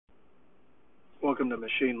Welcome to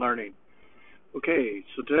machine learning. Okay,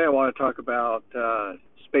 so today I want to talk about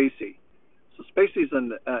spacy. So spacy is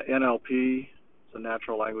an NLP, it's a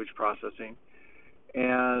natural language processing.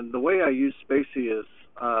 And the way I use spacy is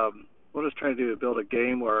what I was trying to do is build a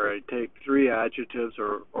game where I take three adjectives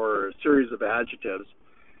or a series of adjectives,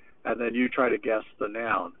 and then you try to guess the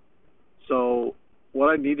noun. So what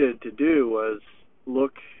I needed to do was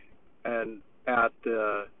look at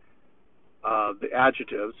the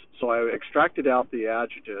adjectives. So I extracted out the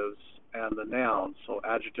adjectives and the nouns, so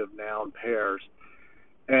adjective-noun pairs.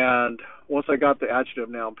 And once I got the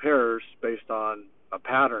adjective-noun pairs based on a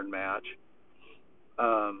pattern match,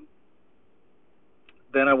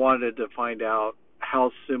 then I wanted to find out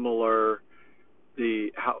how similar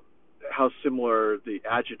the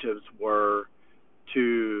adjectives were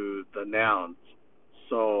to the nouns.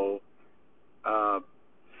 So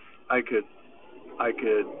I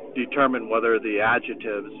could determine whether the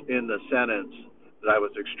adjectives in the sentence that I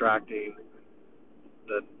was extracting,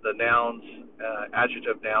 the nouns,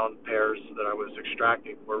 adjective-noun pairs that I was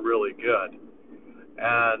extracting were really good.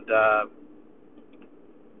 And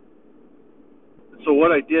so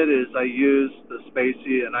what I did is I used the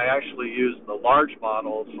spacy, and I actually used the large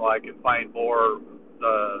model so I could find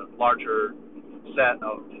the larger set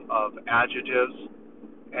of adjectives.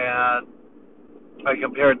 And I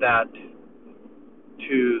compared that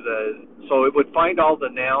so it would find all the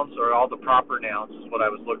nouns, or all the proper nouns is what I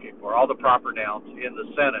was looking for, all the proper nouns in the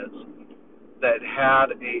sentence that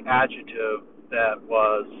had an adjective that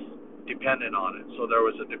was dependent on it. So there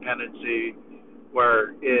was a dependency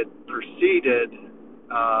where it preceded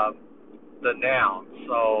the noun.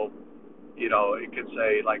 So, it could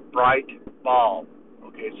say like bright ball.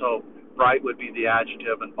 Okay, so bright would be the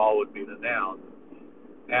adjective and ball would be the noun.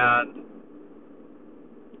 And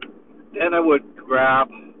then I would grab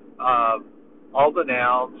all the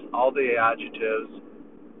nouns, all the adjectives,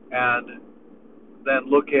 and then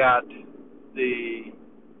look at the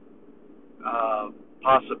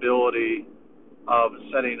possibility of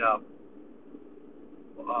setting up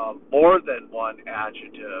more than one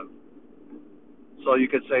adjective. So you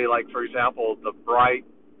could say, like, for example, the bright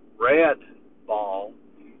red ball,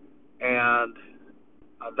 and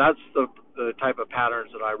that's the type of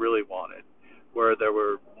patterns that I really wanted, where there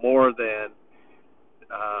were more than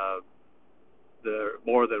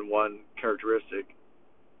one characteristic.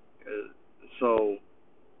 So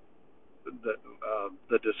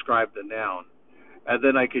that describe the noun, and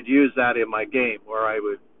then I could use that in my game where I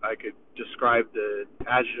could describe the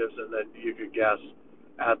adjectives, and then you could guess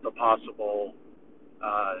at the possible.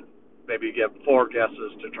 Maybe get 4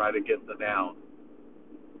 guesses to try to get the noun.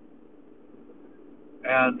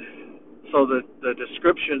 And so the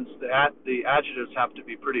descriptions, the adjectives have to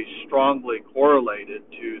be pretty strongly correlated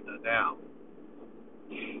to the noun.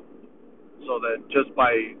 So that just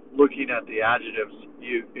by looking at the adjectives,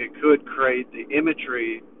 it could create the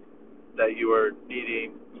imagery that you are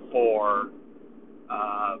needing for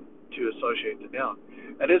to associate the noun.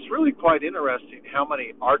 And it's really quite interesting how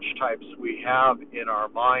many archetypes we have in our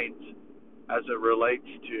minds as it relates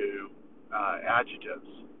to adjectives.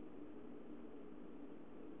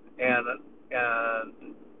 And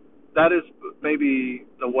that is maybe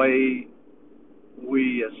the way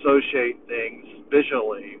we associate things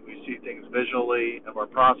visually. We see things visually, and we're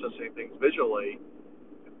processing things visually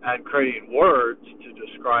and creating words to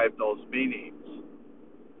describe those meanings.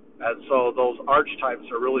 And so those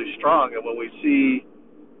archetypes are really strong. And when we see,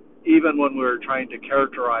 even when we're trying to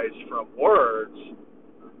characterize from words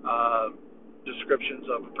descriptions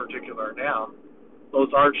of a particular noun,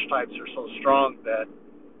 those archetypes are so strong that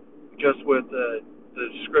just with the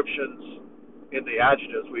descriptions in the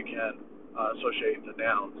adjectives, we can associate the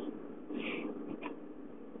nouns.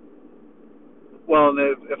 Well, and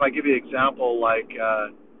if I give you an example like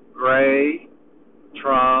gray,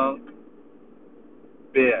 trunk,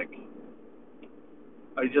 big,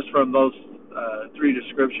 just from those 3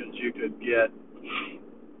 descriptions, you could get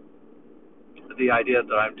the idea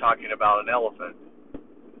that I'm talking about an elephant.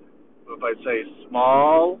 If I say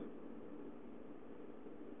small,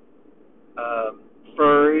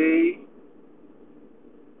 furry,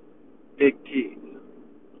 big teeth,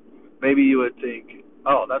 maybe you would think,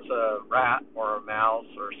 oh, that's a rat or a mouse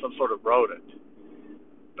or some sort of rodent.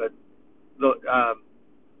 But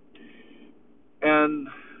and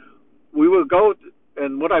we will go,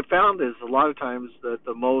 and what I found is a lot of times that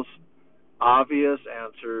the most obvious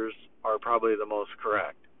answers are probably the most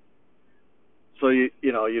correct. So you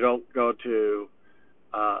don't go to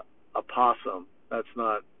a possum. That's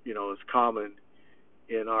not as common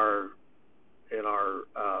in our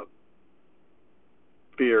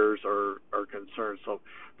fears or concerns. So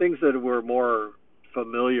things that we're more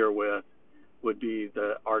familiar with would be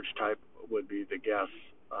the archetype would be the guess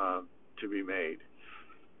to be made.